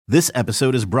This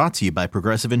episode is brought to you by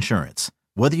Progressive Insurance.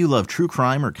 Whether you love true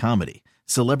crime or comedy,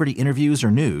 celebrity interviews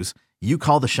or news, you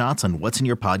call the shots on what's in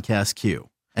your podcast queue.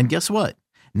 And guess what?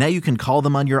 Now you can call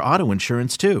them on your auto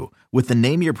insurance too with the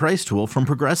Name Your Price tool from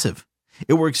Progressive.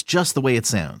 It works just the way it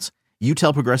sounds. You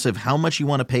tell Progressive how much you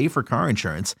want to pay for car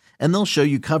insurance, and they'll show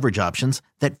you coverage options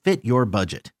that fit your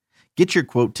budget. Get your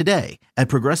quote today at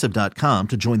Progressive.com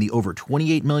to join the over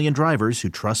 28 million drivers who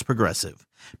trust Progressive.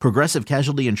 Progressive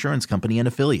Casualty Insurance Company and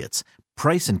Affiliates.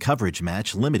 Price and coverage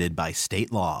match limited by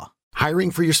state law. Hiring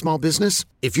for your small business?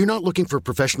 If you're not looking for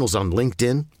professionals on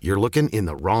LinkedIn, you're looking in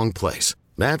the wrong place.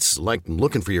 That's like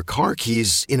looking for your car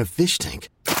keys in a fish tank.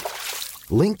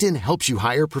 LinkedIn helps you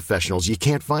hire professionals you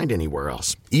can't find anywhere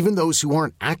else, even those who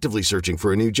aren't actively searching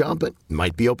for a new job but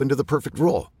might be open to the perfect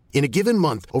role. In a given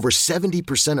month, over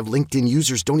 70% of LinkedIn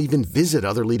users don't even visit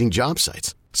other leading job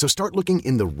sites. So start looking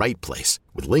in the right place.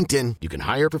 With LinkedIn, you can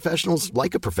hire professionals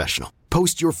like a professional.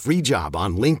 Post your free job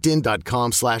on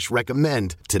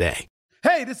linkedin.com/recommend today.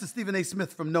 Hey, this is Stephen A.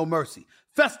 Smith from No Mercy.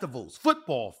 Festivals,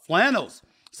 football, flannels.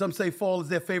 Some say fall is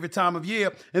their favorite time of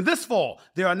year. And this fall,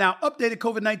 there are now updated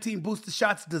COVID-19 booster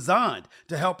shots designed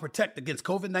to help protect against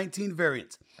COVID-19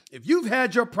 variants. If you've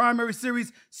had your primary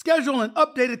series, schedule an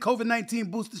updated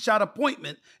COVID-19 booster shot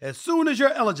appointment as soon as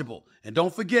you're eligible. And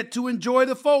don't forget to enjoy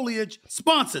the foliage,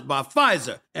 sponsored by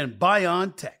Pfizer and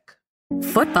BioNTech.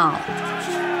 Football,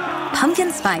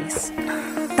 pumpkin spice,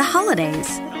 the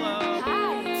holidays.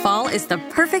 Fall is the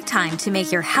perfect time to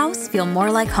make your house feel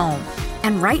more like home.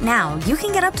 And right now, you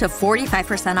can get up to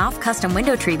 45% off custom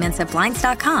window treatments at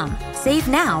Blinds.com. Save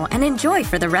now and enjoy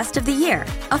for the rest of the year.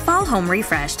 A fall home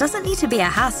refresh doesn't need to be a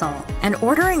hassle, and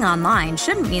ordering online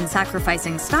shouldn't mean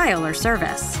sacrificing style or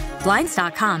service.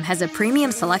 Blinds.com has a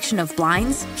premium selection of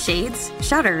blinds, shades,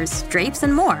 shutters, drapes,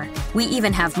 and more. We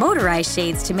even have motorized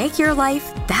shades to make your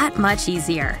life that much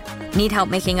easier. Need help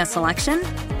making a selection?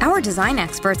 Our design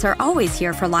experts are always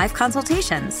here for live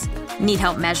consultations. Need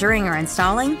help measuring or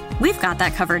installing? We've got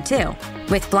that covered too.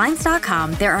 With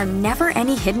Blinds.com, there are never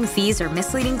any hidden fees or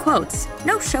misleading quotes,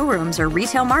 no showrooms or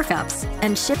retail markups,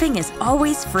 and shipping is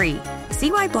always free.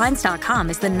 See why Blinds.com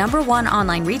is the #1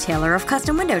 online retailer of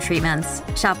custom window treatments.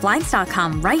 Shop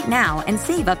Blinds.com right now and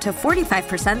save up to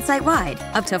 45% site-wide,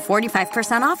 up to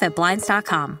 45% off at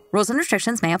Blinds.com. Rules and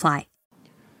restrictions may apply.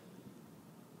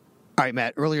 All right,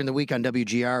 Matt, earlier in the week on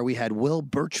WGR, we had Will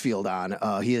Birchfield on.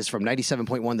 He is from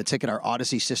 97.1 The Ticket, our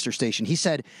Odyssey sister station. He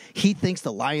said he thinks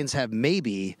the Lions have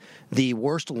maybe the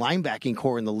worst linebacking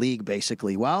core in the league,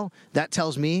 basically. Well, that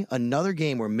tells me another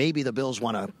game where maybe the Bills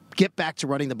want to get back to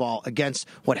running the ball against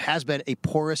what has been a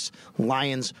porous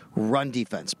Lions run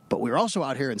defense. But we were also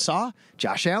out here and saw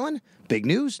Josh Allen. Big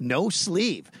news, no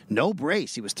sleeve, no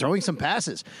brace. He was throwing some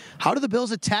passes. How do the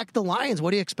Bills attack the Lions?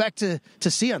 What do you expect to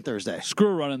see on Thursday?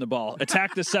 Screw running the ball.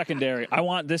 Attack the secondary. I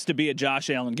want this to be a Josh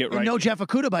Allen get right. No Jeff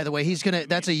Okudah, by the way.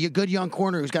 That's a good young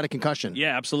corner who's got a concussion.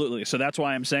 Yeah, absolutely. So that's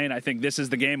why I'm saying I think this is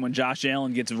the game when Josh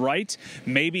Allen gets right.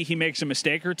 Maybe he makes a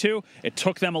mistake or two. It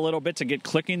took them a little bit to get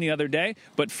clicking the other day.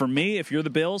 But for me, if you're the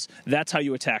Bills, that's how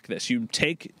you attack this. You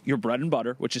take your bread and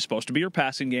butter, which is supposed to be your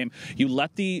passing game. You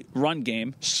let the run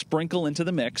game sprinkle into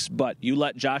the mix, but you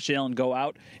let Josh Allen go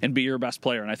out and be your best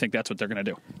player, and I think that's what they're going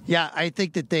to do. Yeah, I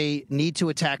think that they need to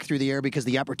attack through the air because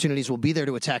the opportunities will be there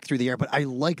to attack through the air, but I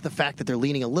like the fact that they're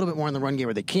leaning a little bit more on the run game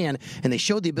where they can, and they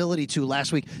showed the ability to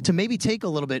last week to maybe take a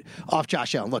little bit off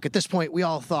Josh Allen. Look, at this point, we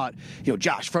all thought,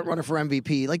 Josh, front runner for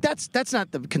MVP. Like, that's not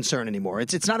the concern anymore.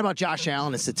 It's not about Josh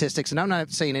Allen and statistics, and I'm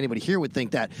not saying anybody here would think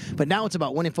that, but now it's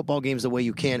about winning football games the way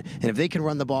you can, and if they can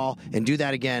run the ball and do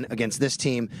that again against this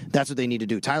team, that's what they need to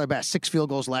do. Tyler Bass, 6 field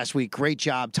goals last week. Great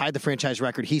job. Tied the franchise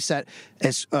record he set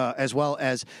as well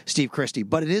as Steve Christie.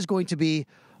 But it is going to be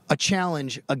a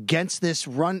challenge against this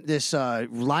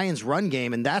Lions run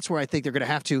game, and that's where I think they're going to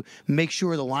have to make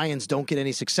sure the Lions don't get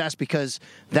any success because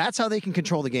that's how they can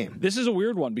control the game. This is a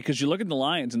weird one because you look at the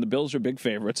Lions, and the Bills are big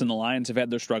favorites, and the Lions have had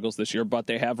their struggles this year, but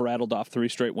they have rattled off 3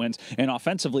 straight wins, and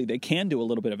offensively, they can do a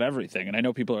little bit of everything, and I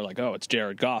know people are like, oh, it's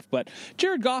Jared Goff, but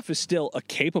Jared Goff is still a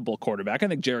capable quarterback. I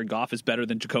think Jared Goff is better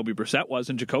than Jacoby Brissett was,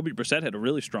 and Jacoby Brissett had a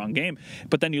really strong game,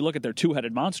 but then you look at their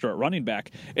two-headed monster at running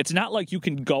back, it's not like you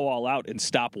can go all out and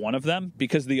stop one of them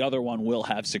because the other one will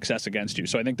have success against you.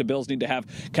 So I think the Bills need to have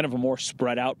kind of a more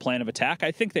spread out plan of attack.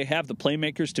 I think they have the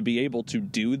playmakers to be able to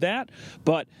do that,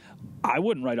 but I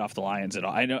wouldn't write off the Lions at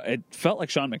all. I know it felt like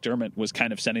Sean McDermott was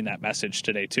kind of sending that message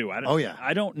today too.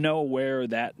 I don't know where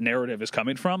that narrative is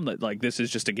coming from, that like this is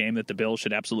just a game that the Bills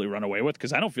should absolutely run away with,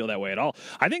 because I don't feel that way at all.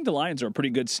 I think the Lions are a pretty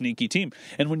good sneaky team.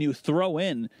 And when you throw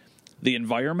in the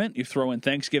environment, you throw in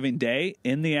Thanksgiving Day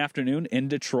in the afternoon in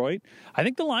Detroit, I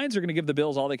think the Lions are going to give the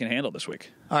Bills all they can handle this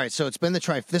week. All right, so it's been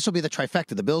this will be the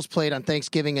trifecta. The Bills played on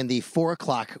Thanksgiving in the 4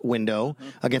 o'clock window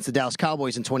against the Dallas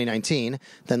Cowboys in 2019.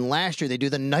 Then last year they do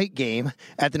the night game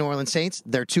at the New Orleans Saints.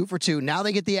 They're 2 for 2. Now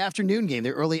they get the afternoon game,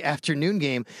 the early afternoon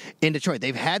game in Detroit.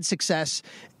 They've had success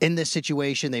in this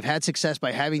situation. They've had success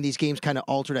by having these games kind of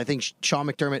altered. I think Sean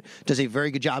McDermott does a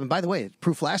very good job. And by the way,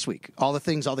 proof last week, all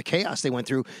the chaos they went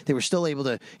through, they were still able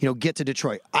to, get to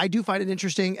Detroit. I do find it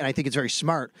interesting, and I think it's very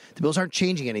smart. The Bills aren't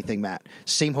changing anything, Matt.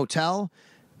 Same hotel.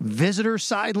 Visitors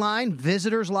sideline,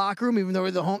 visitors locker room. Even though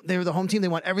they were the home team, they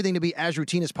want everything to be as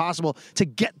routine as possible to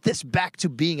get this back to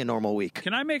being a normal week.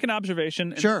 Can I make an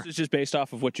observation? Sure. This is just based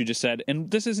off of what you just said,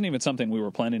 and this isn't even something we were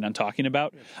planning on talking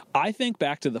about. I think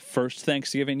back to the first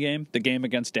Thanksgiving game, the game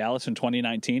against Dallas in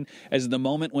 2019, as the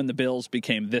moment when the Bills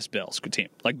became this Bills team.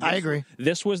 I agree.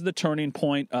 This was the turning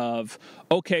point of,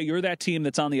 okay, you're that team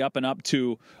that's on the up and up,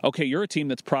 to, okay, you're a team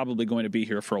that's probably going to be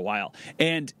here for a while.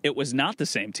 And it was not the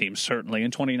same team, certainly. In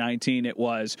 2019, it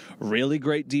was really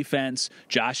great defense.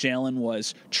 Josh Allen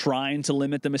was trying to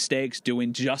limit the mistakes,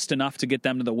 doing just enough to get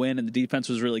them to the win, and the defense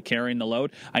was really carrying the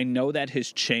load. I know that has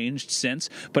changed since,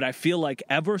 but I feel like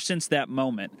ever since that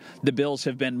moment, the Bills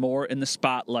have been more in the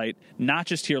spotlight, not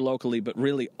just here locally, but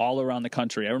really all around the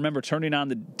country. I remember turning on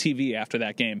the TV after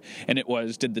that game, and it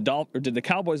was, did the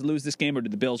Cowboys lose this game or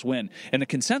did the Bills win? And the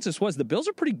consensus was the Bills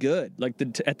are pretty good.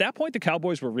 At that point, the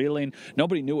Cowboys were reeling.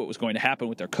 Nobody knew what was going to happen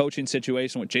with their coaching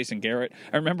situation with Jason Garrett.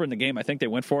 I remember in the game, I think they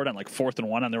went for it on 4th and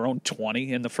 1 on their own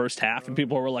 20 in the first half, and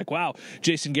people were like, wow,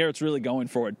 Jason Garrett's really going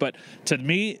for it. But to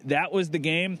me, that was the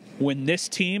game when this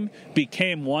team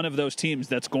became one of those teams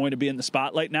that's going to be in the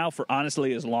spotlight now for,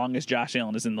 honestly, as long as Josh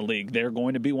Allen is in the league. They're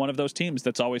going to be one of those teams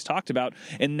that's always talked about,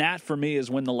 and that, for me, is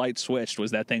when the light switched,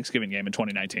 was that Thanksgiving game in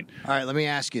 2019. All right, let me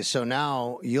ask you. So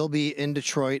now you'll be in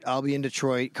Detroit. I'll be in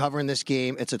Detroit covering this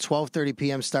game. It's a 12:30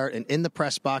 p.m. start, and in the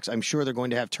press box, I'm sure they're going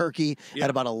to have turkey at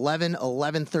about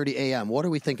 11:30 a.m. What are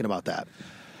we thinking about that?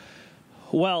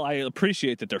 Well, I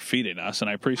appreciate that they're feeding us, and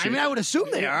I appreciate... I would assume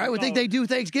they are. I would think they do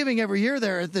Thanksgiving every year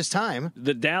there at this time.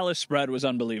 The Dallas spread was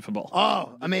unbelievable.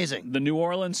 Oh, amazing. The New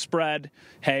Orleans spread,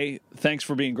 hey, thanks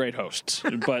for being great hosts.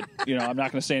 But, I'm not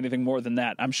going to say anything more than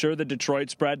that. I'm sure the Detroit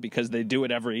spread, because they do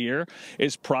it every year,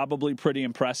 is probably pretty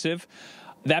impressive.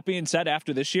 That being said,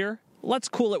 after this year, let's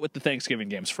cool it with the Thanksgiving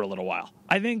games for a little while.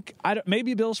 I think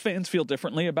maybe Bills fans feel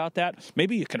differently about that.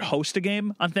 Maybe you can host a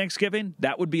game on Thanksgiving.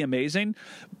 That would be amazing.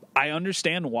 I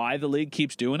understand why the league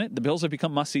keeps doing it. The Bills have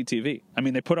become must-see TV. I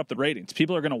mean, they put up the ratings.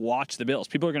 People are going to watch the Bills.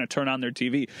 People are going to turn on their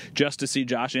TV just to see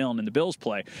Josh Allen and the Bills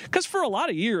play. Because for a lot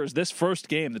of years, this first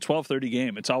game, the 12:30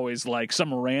 game, it's always like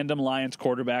some random Lions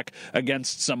quarterback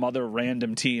against some other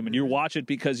random team. And you watch it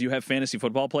because you have fantasy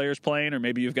football players playing, or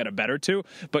maybe you've got a bet or two,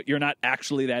 but you're not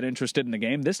actually that interested in the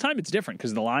game. This time it's different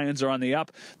because the Lions are on the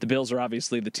up. The Bills are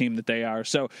obviously the team that they are.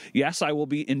 So, yes, I will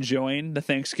be enjoying the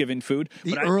Thanksgiving food.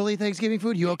 The early Thanksgiving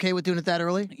food? You okay with doing it that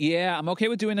early? Yeah, I'm okay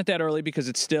with doing it that early because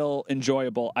it's still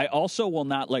enjoyable. I also will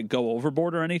not go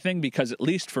overboard or anything because, at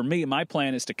least for me, my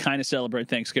plan is to kind of celebrate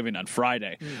Thanksgiving on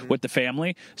Friday with the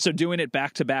family. So doing it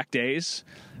back-to-back days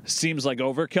seems like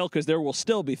overkill because there will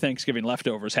still be Thanksgiving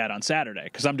leftovers had on Saturday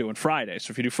because I'm doing Friday.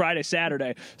 So if you do Friday,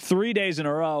 Saturday, 3 days in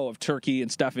a row of turkey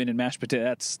and stuffing and mashed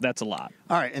potatoes, that's a lot.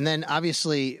 All right, and then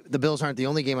obviously the Bills aren't the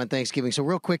only game on Thanksgiving. So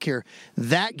real quick here,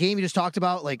 that game you just talked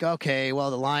about, okay, well,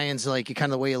 the Lions, kind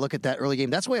of the way you look at that early game,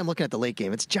 that's the way I'm looking at the late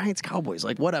game. It's Giants-Cowboys,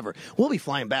 whatever. We'll be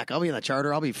flying back. I'll be in the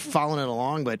charter. I'll be following it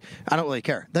along, but I don't really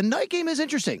care. The night game is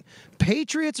interesting.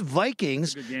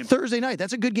 Patriots-Vikings Thursday night.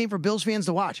 That's a good game for Bills fans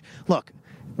to watch. Look,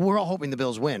 we're all hoping the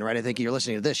Bills win, right? I think you're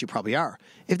listening to this. You probably are.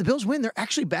 If the Bills win, they're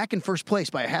actually back in first place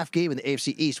by a half game in the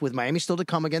AFC East with Miami still to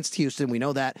come against Houston. We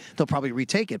know that. They'll probably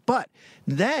retake it. But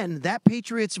then that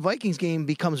Patriots-Vikings game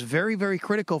becomes very, very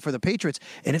critical for the Patriots.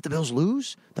 And if the Bills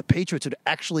lose, the Patriots would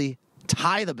actually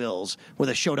tie the Bills with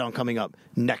a showdown coming up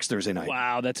next Thursday night.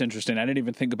 Wow, that's interesting. I didn't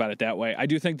even think about it that way. I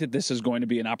do think that this is going to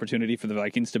be an opportunity for the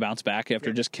Vikings to bounce back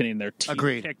after just getting their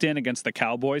teeth kicked in against the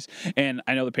Cowboys. And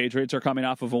I know the Patriots are coming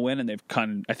off of a win, and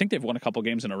I think they've won a couple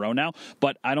games in a row now,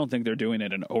 but I don't think they're doing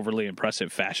it in overly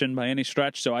impressive fashion by any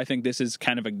stretch. So I think this is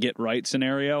kind of a get-right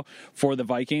scenario for the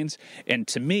Vikings. And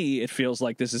to me, it feels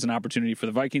like this is an opportunity for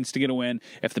the Vikings to get a win.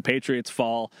 If the Patriots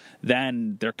fall,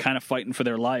 then they're kind of fighting for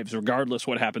their lives, regardless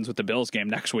what happens with the Bills game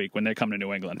next week when they come to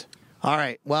New England. All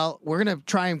right. Well, we're going to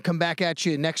try and come back at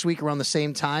you next week around the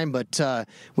same time, but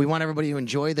we want everybody to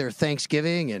enjoy their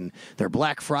Thanksgiving and their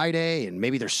Black Friday and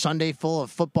maybe their Sunday full of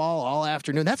football all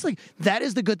afternoon. That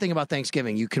is the good thing about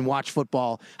Thanksgiving. You can watch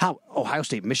football. Ohio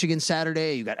State, Michigan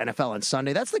Saturday. You got NFL on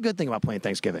Sunday. That's the good thing about playing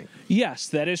Thanksgiving. Yes,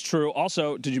 that is true.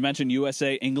 Also, did you mention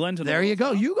USA, England? There you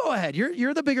go. You go ahead.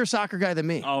 You're the bigger soccer guy than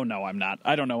me. Oh, no, I'm not.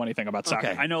 I don't know anything about soccer.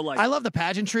 Okay. I know, I love the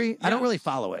pageantry. Yeah. I don't really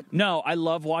follow it. No, I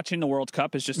love watching the World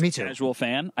Cup as just Me a too. casual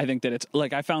fan. I think that it's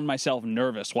I found myself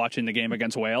nervous watching the game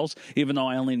against Wales, even though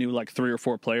I only knew 3 or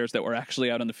 4 players that were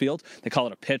actually out on the field. They call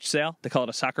it a pitch sale. They call it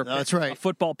a soccer pitch. That's right. A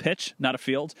football pitch, not a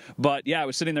field. But yeah, I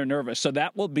was sitting there nervous. So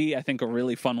that will be, I think, a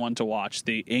really fun one to watch,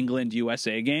 the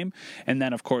England-USA game. And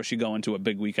then, of course, you go into a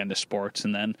big weekend of sports.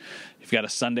 And then you've got a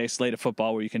Sunday slate of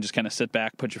football where you can just kind of sit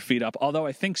back, put your feet up. Although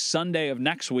I think Sunday of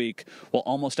next week will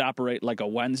almost operate like a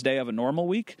Wednesday of a normal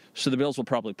week. So the Bills will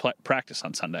probably practice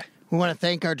on Sunday. We want to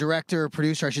thank our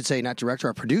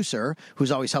our producer,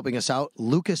 who's always helping us out,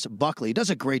 Lucas Buckley. He does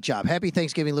a great job. Happy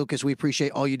Thanksgiving, Lucas. We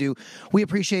appreciate all you do. We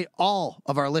appreciate all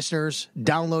of our listeners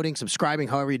downloading, subscribing,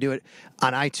 however you do it,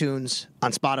 on iTunes,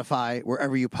 on Spotify,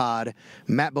 wherever you pod.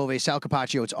 Matt Bove, Sal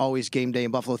Capaccio, it's always game day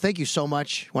in Buffalo. Thank you so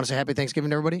much. Want to say happy Thanksgiving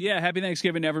to everybody? Yeah, happy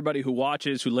Thanksgiving to everybody who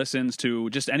watches, who listens, to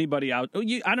just anybody out.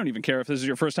 I don't even care if this is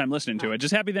your first time listening to it.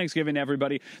 Just happy Thanksgiving to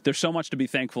everybody. There's so much to be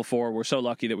thankful for. We're so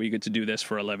lucky that we get to do this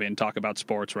for a living, talk about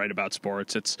sports, write about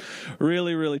sports. It's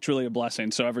really, really, truly a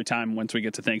blessing. So every time once we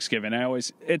get to Thanksgiving,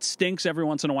 it stinks every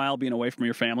once in a while being away from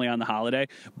your family on the holiday,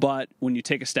 but when you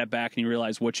take a step back and you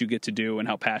realize what you get to do and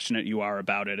how passionate you are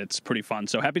about it, it's pretty fun.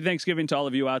 So happy Thanksgiving to all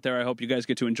of you out there. I hope you guys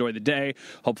get to enjoy the day.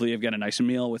 Hopefully you've got a nice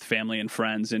meal with family and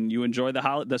friends and you enjoy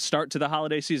the start to the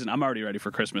holiday season. I'm already ready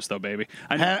for Christmas though, baby.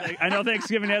 I know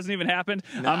Thanksgiving hasn't even happened.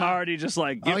 No. I'm already just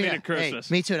give me to Christmas.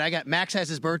 Hey, me too. Max has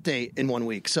his birthday in 1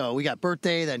 week. So we got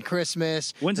birthday, then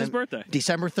Christmas. When's his birthday?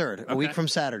 December 3rd, a week from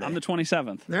Saturday. I'm the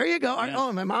 27th. There you go. Yeah.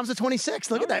 Oh, my mom's the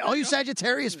 26th. Look at that. All you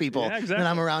Sagittarius people. Yeah, exactly. And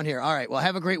I'm around here. All right. Well,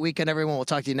 have a great weekend, everyone. We'll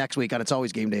talk to you next week on It's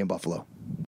Always Game Day in Buffalo.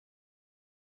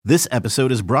 This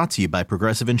episode is brought to you by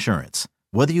Progressive Insurance.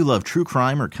 Whether you love true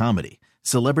crime or comedy,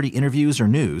 celebrity interviews or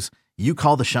news, you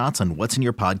call the shots on what's in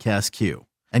your podcast queue.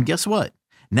 And guess what?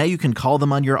 Now you can call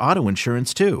them on your auto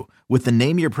insurance too with the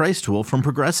Name Your Price tool from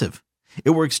Progressive.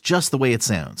 It works just the way it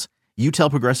sounds. You tell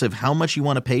Progressive how much you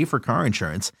want to pay for car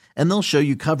insurance, and they'll show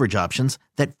you coverage options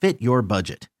that fit your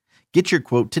budget. Get your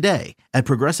quote today at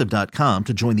Progressive.com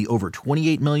to join the over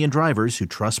 28 million drivers who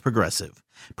trust Progressive.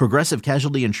 Progressive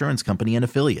Casualty Insurance Company and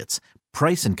Affiliates.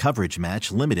 Price and coverage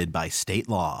match limited by state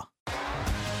law.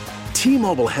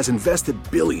 T-Mobile has invested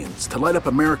billions to light up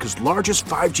America's largest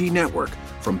 5G network,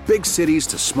 from big cities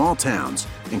to small towns,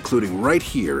 including right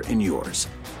here in yours.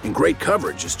 And great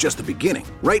coverage is just the beginning.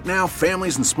 Right now,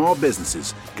 families and small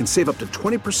businesses can save up to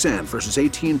 20% versus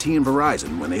AT&T and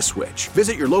Verizon when they switch.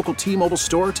 Visit your local T-Mobile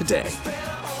store today.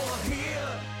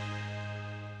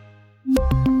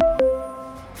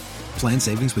 Plan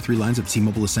savings with 3 lines of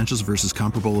T-Mobile Essentials versus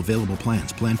comparable available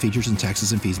plans. Plan features and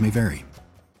taxes and fees may vary.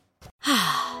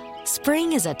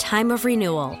 Spring is a time of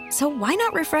renewal, so why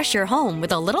not refresh your home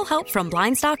with a little help from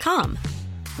Blinds.com?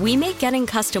 We make getting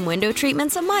custom window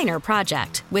treatments a minor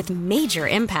project with major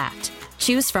impact.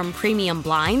 Choose from premium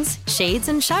blinds, shades,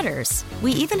 and shutters.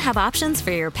 We even have options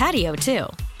for your patio, too.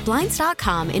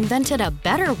 Blinds.com invented a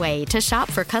better way to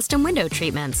shop for custom window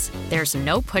treatments. There's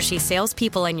no pushy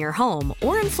salespeople in your home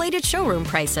or inflated showroom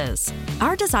prices.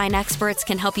 Our design experts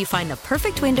can help you find the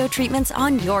perfect window treatments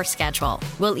on your schedule.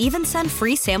 We'll even send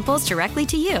free samples directly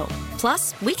to you.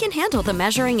 Plus, we can handle the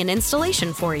measuring and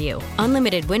installation for you.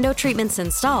 Unlimited window treatments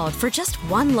installed for just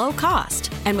one low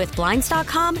cost. And with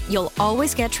Blinds.com, you'll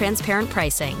always get transparent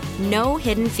pricing. No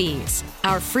hidden fees.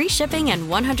 Our free shipping and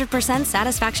 100%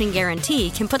 satisfaction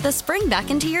guarantee can put the spring back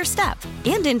into your step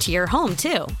and into your home,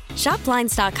 too. Shop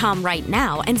Blinds.com right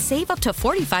now and save up to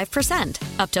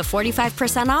 45%. Up to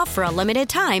 45% off for a limited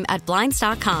time at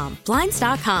Blinds.com.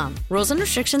 Blinds.com. Rules and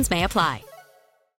restrictions may apply.